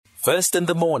First in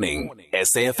the morning,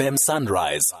 SAFM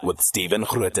Sunrise with Stephen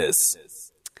Grootes.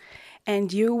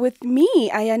 And you with me,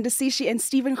 Ayanda Sishi and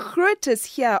Stephen Grootes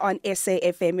here on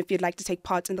SAFM. If you'd like to take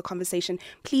part in the conversation,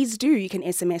 please do. You can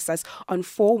SMS us on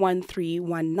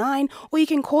 41319 or you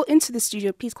can call into the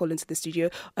studio. Please call into the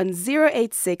studio on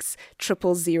 086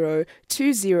 000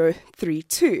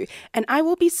 2032. And I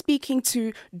will be speaking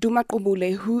to Duma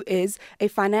Gqubule, who is a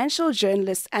financial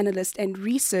journalist, analyst and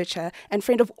researcher and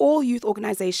friend of all youth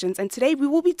organizations. And today we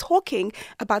will be talking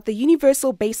about the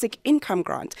Universal Basic Income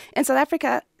Grant. In South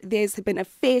Africa, there's been a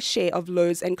fair share of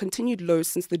lows and continued lows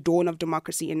since the dawn of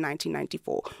democracy in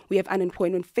 1994. We have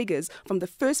unemployment figures from the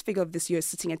first figure of this year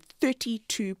sitting at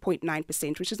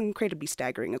 32.9%, which is incredibly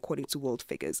staggering according to world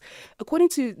figures. According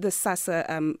to the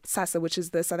SASSA, which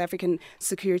is the South African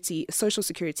Social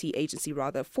Security Agency,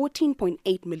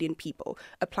 14.8 million people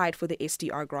applied for the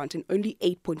SDR grant and only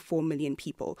 8.4 million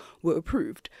people were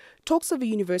approved. Talks of a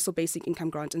universal basic income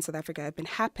grant in South Africa have been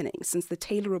happening since the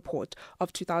Taylor Report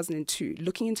of 2002,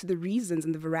 looking into the reasons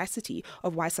and the veracity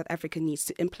of why South Africa needs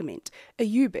to implement a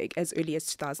UBIG as early as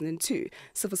 2002.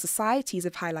 Civil societies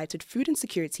have highlighted food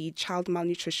insecurity, child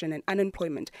malnutrition and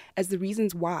unemployment as the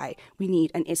reasons why we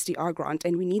need an SDR grant,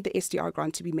 and we need the SDR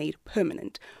grant to be made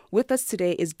permanent. With us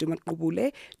today is Duma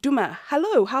Gqubule. Duma,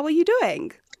 hello, how are you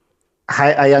doing?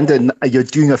 Hi, Ayanda. You're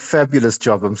doing a fabulous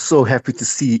job. I'm so happy to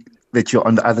see that you're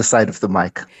on the other side of the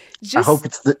mic. I hope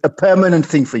it's a permanent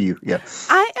thing for you. Yeah,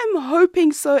 I am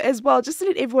hoping so as well. Just to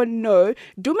let everyone know,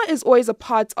 Duma is always a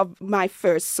part of my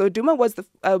first. So Duma was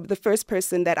the first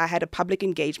person that I had a public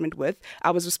engagement with.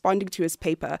 I was responding to his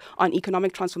paper on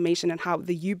economic transformation and how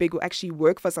the UBIG will actually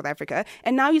work for South Africa.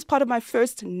 And now he's part of my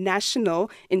first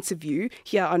national interview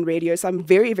here on radio. So I'm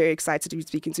very, very excited to be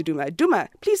speaking to Duma. Duma,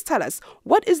 please tell us,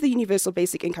 what is the Universal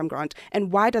Basic Income Grant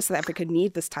and why does South Africa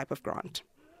need this type of grant?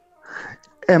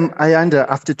 Ayanda,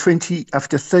 after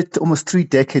almost 3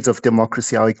 decades of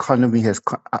democracy, our economy has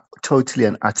totally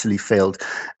and utterly failed.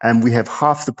 We have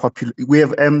half the population. We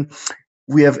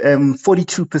have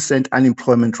 42%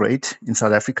 unemployment rate in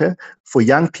South Africa. For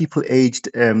young people aged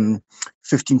 15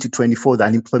 to 24, the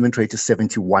unemployment rate is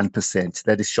 71%.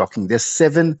 That is shocking. There's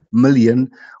 7 million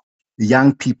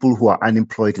young people who are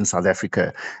unemployed in South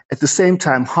Africa. At the same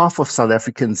time, half of South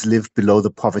Africans live below the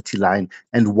poverty line,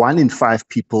 and 1 in 5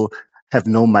 people have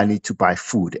no money to buy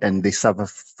food, and they suffer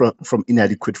from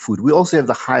inadequate food. We also have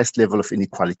the highest level of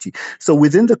inequality. So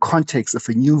within the context of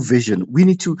a new vision, we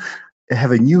need to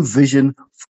have a new vision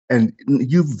and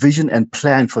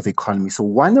plan for the economy. So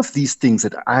one of these things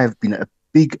that I have been a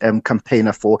big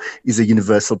campaigner for is a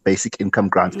universal basic income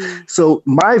grant. So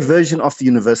my version of the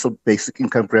universal basic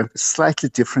income grant is slightly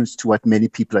different to what many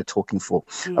people are talking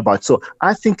about. So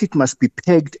I think it must be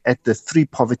pegged at the 3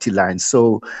 poverty lines.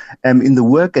 So in the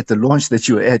work at the launch that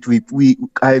you were at,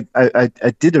 I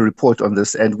did a report on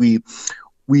this, and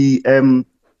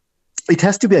it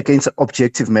has to be against an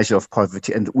objective measure of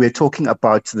poverty, and we're talking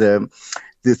about the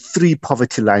 3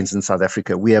 poverty lines in South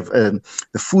Africa. We have the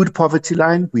food poverty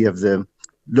line, we have the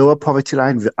lower poverty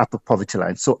line, the upper poverty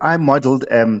line. So I modeled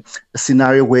a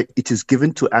scenario where it is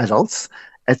given to adults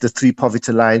at the 3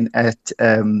 poverty line at,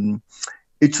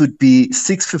 it would be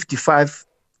 655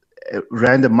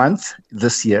 Rand a month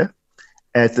this year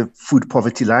at the food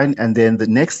poverty line, and then the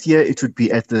next year it would be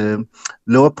at the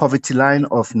lower poverty line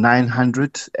of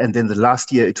 900, and then the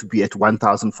last year it would be at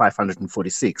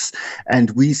 1,546.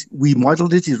 And we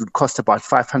modeled it would cost about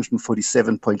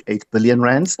 547.8 billion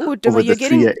rands. Oh, Duma,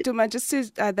 Duma,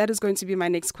 that is going to be my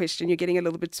next question. You're getting a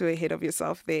little bit too ahead of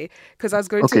yourself there, because I was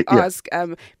going to ask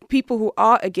people who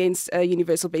are against a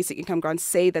universal basic income grant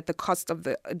say that the cost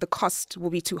will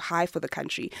be too high for the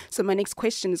country. So my next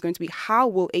question is going to be, how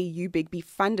will a UBIG be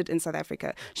funded in South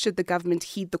Africa should the government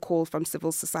heed the call from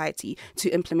civil society to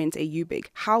implement a UBIG?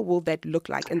 How will that look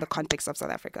like in the context of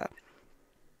South Africa?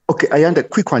 Okay, Ayanda,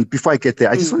 quick one before I get there.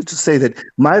 I just wanted to say that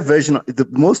my version,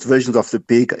 most versions of the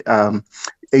big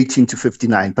 18 to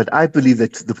 59, but I believe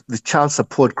that the child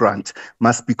support grant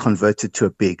must be converted to a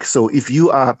big. So if you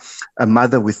are a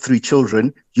mother with 3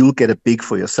 children, you'll get a big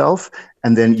for yourself,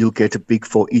 and then you'll get a big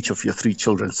for each of your 3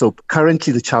 children. So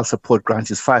currently the child support grant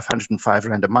is 505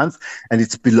 Rand a month, and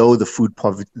it's below the food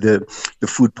poverty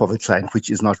line, which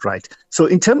is not right. So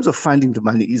in terms of finding the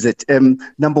money, is that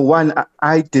number one,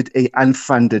 I did a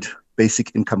unfunded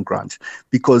basic income grant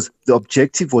because the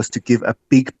objective was to give a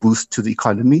big boost to the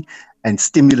economy and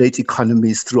stimulate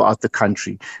economies throughout the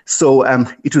country. So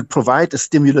it would provide a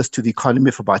stimulus to the economy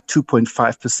of about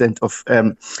 2.5% of,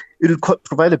 it would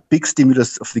provide a big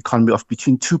stimulus of the economy of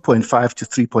between 2.5 to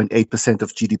 3.8%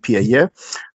 of GDP a year.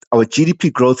 our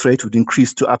GDP growth rate would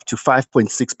increase to up to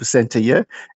 5.6% a year,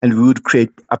 and we would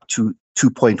create up to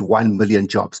 2.1 million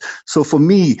jobs. So for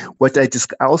me,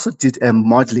 I also did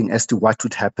modeling as to what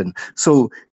would happen. So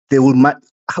there will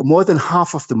more than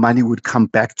half of the money would come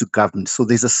back to government. So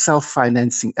there's a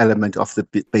self-financing element of the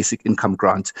basic income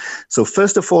grant. So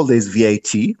first of all, there's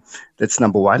VAT. That's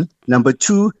number one. Number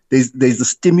two, there's a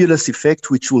stimulus effect,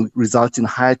 which will result in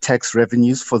higher tax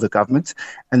revenues for the government.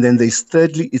 And then there's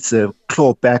thirdly, it's a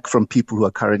clawback from people who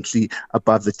are currently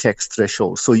above the tax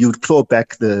threshold. So you'd claw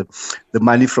back the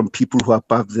money from people who are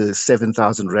above the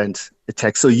 7,000 rand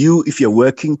tax. So if you're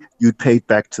working, you'd pay it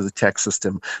back to the tax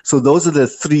system. So those are the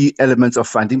three elements of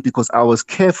funding, because I was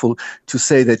careful to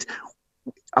say that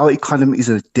our economy is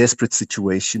in a desperate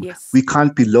situation. Yes. We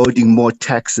can't be loading more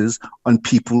taxes on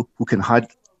people who can hardly.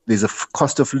 There's a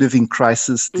cost of living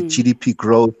crisis, the GDP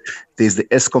growth, there's the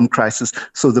ESCOM crisis.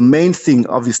 So the main thing,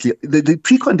 obviously, the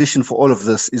precondition for all of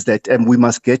this is that we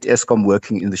must get ESCOM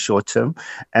working in the short term.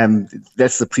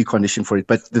 That's the precondition for it.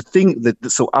 But the thing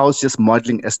so I was just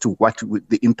modeling as to what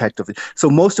the impact of it. So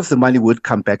most of the money would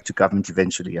come back to government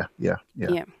eventually. Yeah.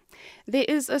 There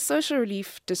is a social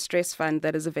relief distress fund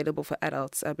that is available for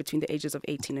adults between the ages of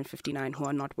 18 and 59 who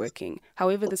are not working.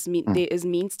 However, there is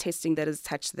means testing that is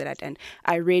attached to that. And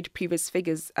I read previous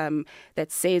figures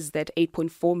that says that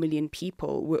 8.4 million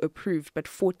people were approved, but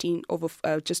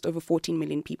just over 14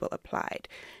 million people applied.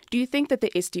 Do you think that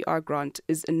the SDR grant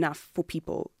is enough for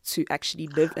people to actually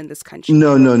live in this country?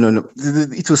 No.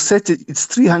 It was set, it's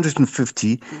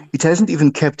 350. It hasn't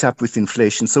even kept up with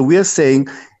inflation. So we are saying,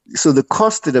 so the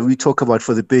cost that we talk about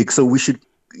for the big, so we should,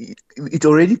 it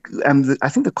already, I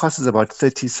think the cost is about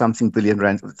 30 something billion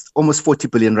rand, almost 40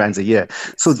 billion rands a year.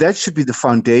 So that should be the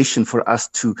foundation for us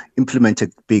to implement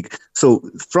a big. So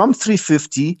from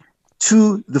 350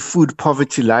 to the food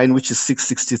poverty line, which is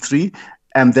 663,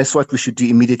 that's what we should do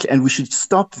immediately. And we should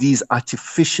stop these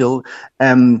artificial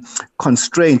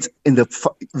constraints in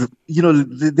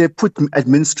they put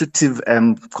administrative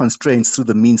constraints through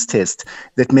the means test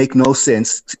that make no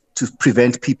sense to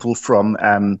prevent people from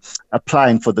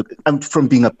applying for from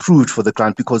being approved for the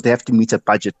grant, because they have to meet a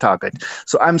budget target.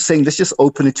 So I'm saying let's just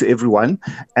open it to everyone,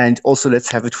 and also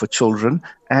let's have it for children.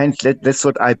 And that's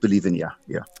what I believe in. Yeah.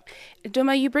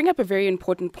 Duma, you bring up a very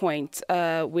important point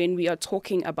when we are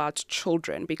talking about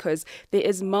children, because there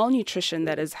is malnutrition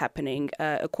that is happening.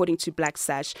 According to Black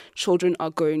Sash, children are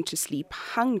going to sleep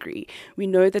hungry. We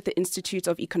know that the Institute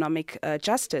of Economic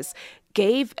Justice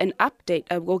gave an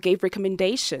update, gave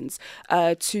recommendations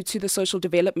to the Social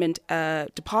Development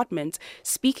Department,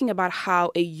 speaking about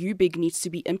how a UBIG needs to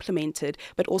be implemented,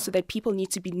 but also that people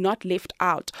need to be not left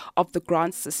out of the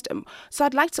grant system. So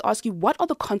I'd like to ask you, what are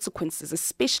the consequences,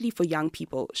 especially for young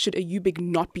people, should a UBIG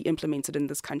not be implemented in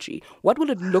this country? What will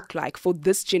it look like for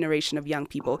this generation of young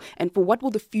people, and for what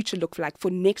will the future look like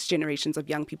for next generations of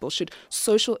young people should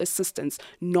social assistance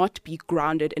not be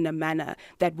grounded in a manner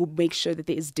that will make sure that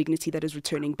there is dignity that is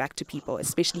returning back to people,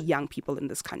 especially young people in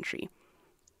this country?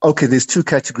 Okay, there's two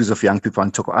categories of young people.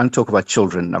 I'm talking about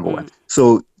children, number one.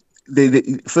 So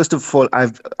first of all,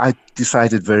 I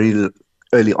decided very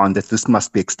early on that this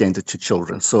must be extended to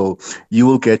children. So you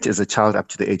will get, as a child up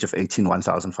to the age of 18,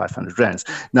 1,500 rands.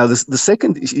 Now, the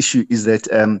second issue is that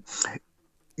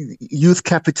Youth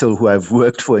Capital, who I've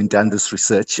worked for and done this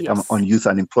research on youth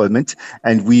unemployment,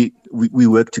 and we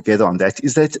work together on that,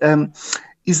 is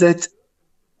that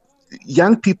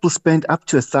young people spend up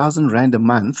to 1,000 rand a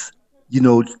month,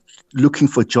 looking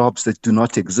for jobs that do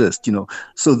not exist,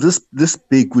 So this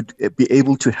big would be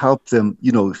able to help them,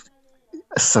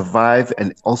 survive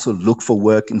and also look for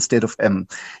work instead of,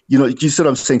 you see what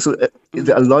I'm saying? So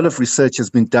a lot of research has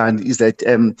been done is that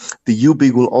the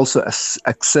UBIG will also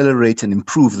accelerate and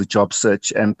improve the job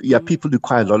search. And people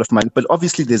require a lot of money, but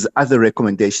obviously there's other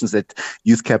recommendations that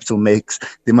Youth Capital makes.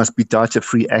 There must be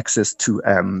data-free access to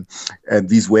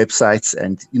these websites,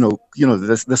 and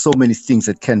there's so many things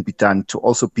that can be done to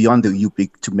also beyond the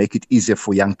UBIG to make it easier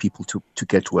for young people to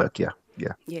get work. Yeah.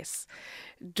 Yes.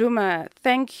 Duma,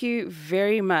 thank you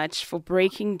very much for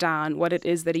breaking down what it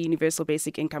is that a universal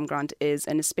basic income grant is,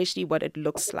 and especially what it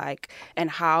looks like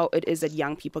and how it is that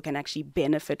young people can actually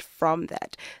benefit from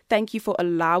that. Thank you for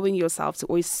allowing yourself to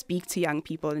always speak to young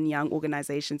people and young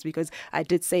organizations, because I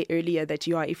did say earlier that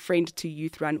you are a friend to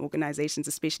youth-run organizations,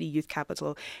 especially Youth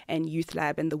Capital and Youth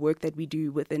Lab, and the work that we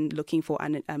do within looking for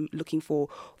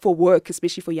work,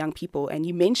 especially for young people. And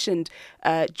you mentioned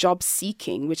job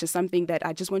seeking, which is something that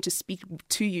I just want to speak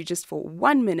to you just for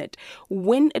 1 minute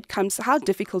when it comes to how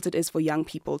difficult it is for young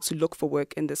people to look for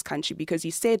work in this country, because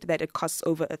you said that it costs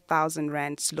over 1,000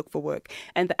 rand to look for work,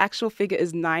 and the actual figure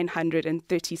is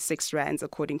 936 rands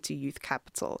according to Youth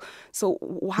Capital. So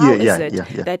how is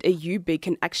it that a UBIG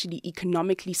can actually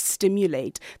economically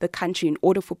stimulate the country in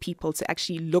order for people to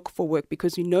actually look for work?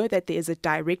 Because we know that there is a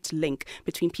direct link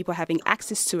between people having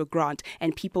access to a grant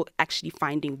and people actually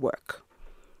finding work.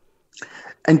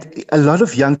 And a lot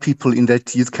of young people in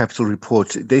that Youth Capital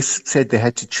report, they said they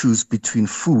had to choose between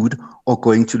food or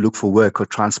going to look for work or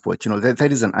transport. You know,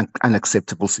 that is an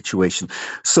unacceptable situation.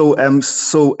 So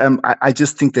I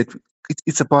just think that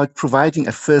it's about providing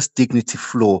a first dignity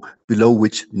floor below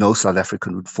which no South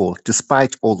African would fall,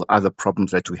 despite all the other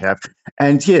problems that we have.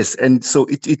 And yes, and so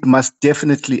it must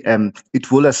definitely, it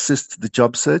will assist the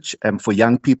job search for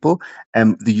young people,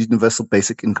 the Universal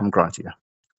Basic Income Grant here.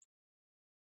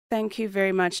 Thank you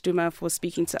very much, Duma, for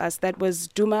speaking to us. That was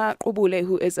Duma Gqubule,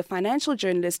 who is a financial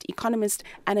journalist, economist,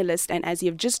 analyst, and as you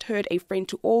have just heard, a friend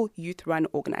to all youth-run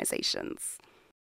organizations.